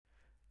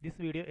This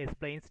video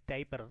explains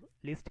type error.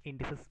 List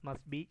indices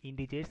must be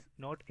integers,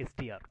 not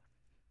str.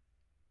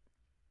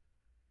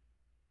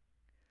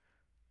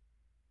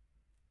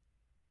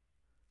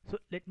 So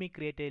let me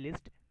create a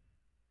list.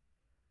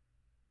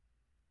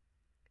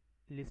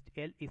 List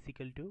L is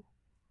equal to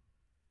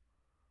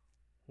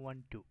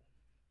 1 2.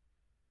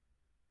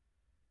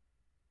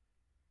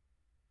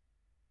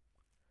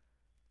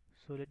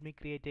 So let me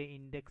create a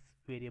index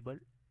variable.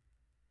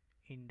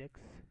 Index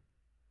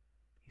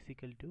is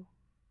equal to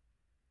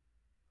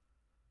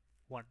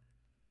 1.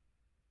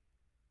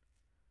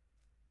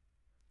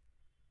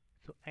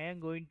 So I am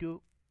going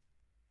to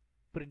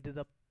print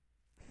the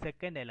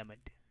second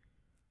element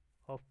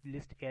of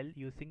list L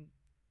using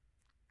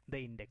the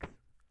index.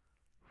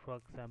 For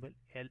example,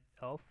 L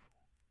of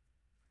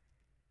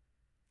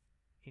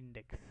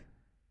index.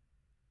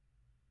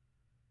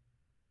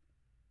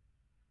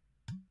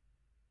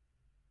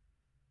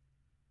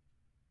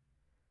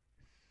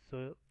 So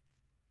you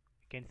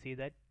can see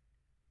that.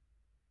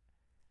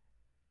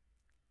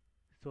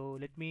 So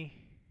let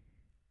me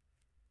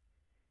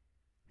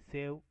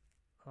save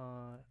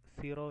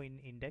 0 in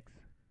index,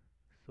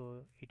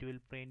 so it will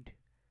print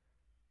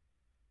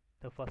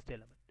the first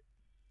element.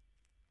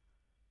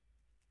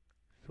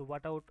 So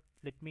what out,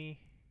 let me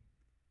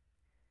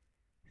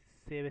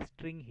save a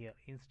string here.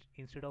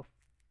 Instead of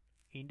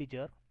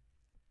integer,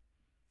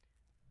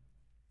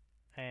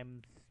 I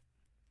am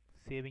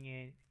saving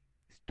a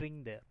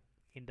string there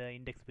in the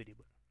index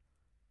variable.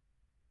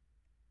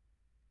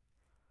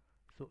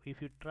 So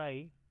if you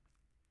try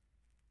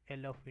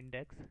L of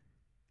index,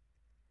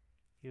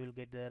 you will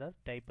get the error,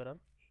 type error.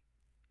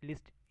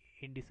 List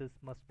indices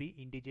must be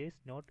integers,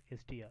 not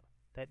str.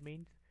 That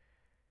means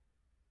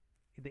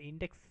the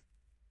index,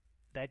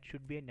 that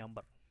should be a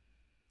number.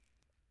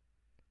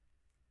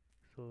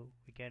 So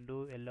we can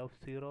do L of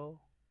 0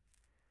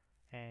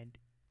 and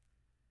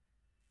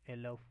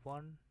L of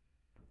 1.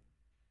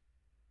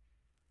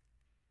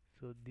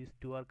 So these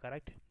two are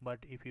correct, but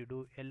if you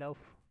do L of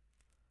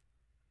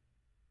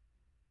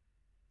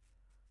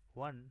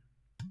 1,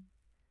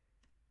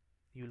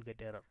 you will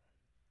get error.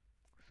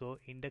 So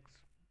index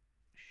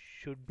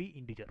should be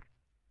integer.